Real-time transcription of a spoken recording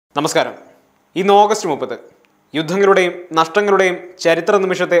നമസ്കാരം. ഇന്ന് ഓഗസ്റ്റ് 30 യുദ്ധങ്ങളുടെയും നഷ്ടങ്ങളുടെയും ചരിത്ര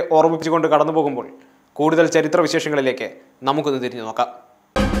നിമിഷത്തെ ഓർമ്മിപ്പിച്ചുകൊണ്ട് കടന്നുപോകുമ്പോൾ കൂടുതൽ ചരിത്ര വിശേഷങ്ങളിലേക്ക് നമുക്കൊന്ന് തിരിഞ്ഞു നോക്കാം.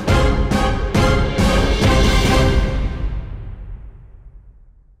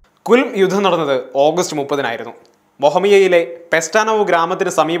 കുൽം യുദ്ധം നടന്നത് ഓഗസ്റ്റ് 30-നായിരുന്നു. മൊഹമിയയിലെ പെസ്റ്റാനോവ്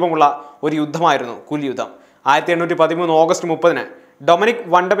ഗ്രാമത്തിന് സമീപമുള്ള ഒരു യുദ്ധമായിരുന്നു കുൽ യുദ്ധം. 1813 ഓഗസ്റ്റ് 30-ന് ഡൊമിനിക്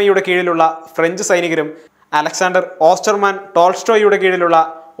വണ്ടമയുടെ കീഴിലുള്ള ഫ്രഞ്ച് സൈനികരും അലക്സാണ്ടർ ഓസ്റ്റർമാൻ ടോൾസ്റ്റോയുടെ കീഴിലുള്ള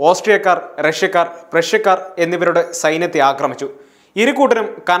ഓസ്ട്രിയക്കാർ, റഷ്യക്കാർ, പ്രഷ്യക്കാർ എന്നിവരുടെ സൈന്യത്തെ ആക്രമിച്ചു. ഇരുകൂട്ടരും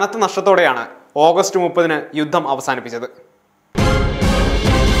കനത്ത നഷ്ടത്തോടെയാണ് ഓഗസ്റ്റ് 30-ന് യുദ്ധം അവസാനിപ്പിച്ചത്.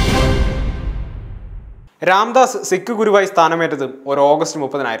 രാംദാസ് സിഖ് ഗുരുവായി സ്ഥാനമേറ്റതും ഒരു ഓഗസ്റ്റ്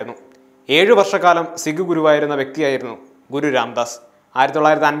 30-നായിരുന്നു. 7 വർഷക്കാലം സിഖ് ഗുരുവായിരുന്ന വ്യക്തിയായിരുന്നു ഗുരു രാംദാസ്.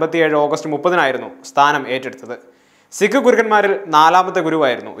 1957 ഓഗസ്റ്റ് 30-നായിരുന്നു സ്ഥാനം ഏറ്റെടുത്തത്. സിഖ് ഗുരുക്കന്മാരിൽ 4ാമത്തെ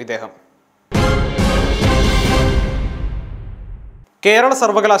ഗുരുവായിരുന്നു ഇദ്ദേഹം. കേരള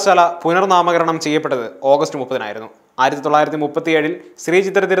സർവകലാശാല പുനർനാമകരണം ചെയ്യപ്പെട്ടത് ഓഗസ്റ്റ് 30-നായിരുന്നു. 1937 ശ്രീ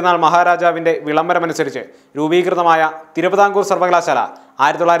ചിത്ര തിരുനാൾ മഹാരാജാവിന്റെ വിളംബരമനുസരിച്ച് രൂപീകൃതമായ തിരുവിതാംകൂർ സർവകലാശാല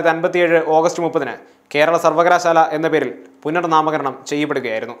 1957 ഓഗസ്റ്റ് 30-ന് കേരള സർവകലാശാല എന്ന പേരിൽ പുനർനാമകരണം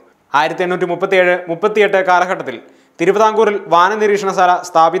ചെയ്യപ്പെടുകയായിരുന്നു. 1837-38 കാലഘട്ടത്തിൽ തിരുവിതാംകൂറിൽ വാനനിരീക്ഷണശാല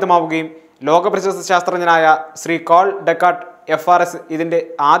സ്ഥാപിതമാവുകയും ലോകപ്രശസ്ത ശാസ്ത്രജ്ഞനായ ശ്രീ കോൾ ഡെക്കാർട്ട് FRS ഇതിന്റെ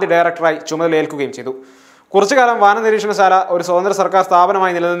ആദ്യ ഡയറക്ടറായി ചുമതലയേൽക്കുകയും ചെയ്തു. കുറച്ചുകാലം വാനനിരീക്ഷണശാല ഒരു സ്വതന്ത്ര സർക്കാർ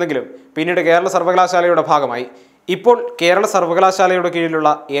സ്ഥാപനമായി നിലനിന്നെങ്കിലും പിന്നീട് കേരള സർവകലാശാലയുടെ ഭാഗമായി. ഇപ്പോൾ കേരള സർവകലാശാലയുടെ കീഴിലുള്ള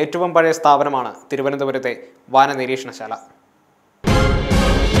ഏറ്റവും പഴയ സ്ഥാപനമാണ് തിരുവനന്തപുരത്തെ വാനനിരീക്ഷണശാല.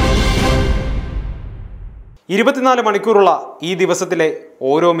 24 മണിക്കൂറുള്ള ഈ ദിവസത്തിലെ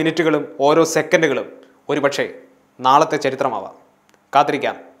ഓരോ മിനിറ്റുകളും ഓരോ സെക്കൻഡുകളും ഒരുപക്ഷെ നാളത്തെ ചരിത്രമാവാം.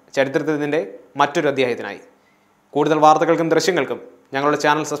 കാത്തിരിക്കാം ചരിത്രത്തിൻ്റെ മറ്റൊരു അധ്യായത്തിനായി. കൂടുതൽ വാർത്തകൾക്കും ദൃശ്യങ്ങൾക്കും ഞങ്ങളുടെ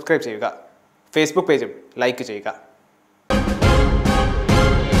ചാനൽ സബ്സ്ക്രൈബ് ചെയ്യുക. ഫേസ്ബുക്ക് പേജും ലൈക്ക് ചെയ്യുക.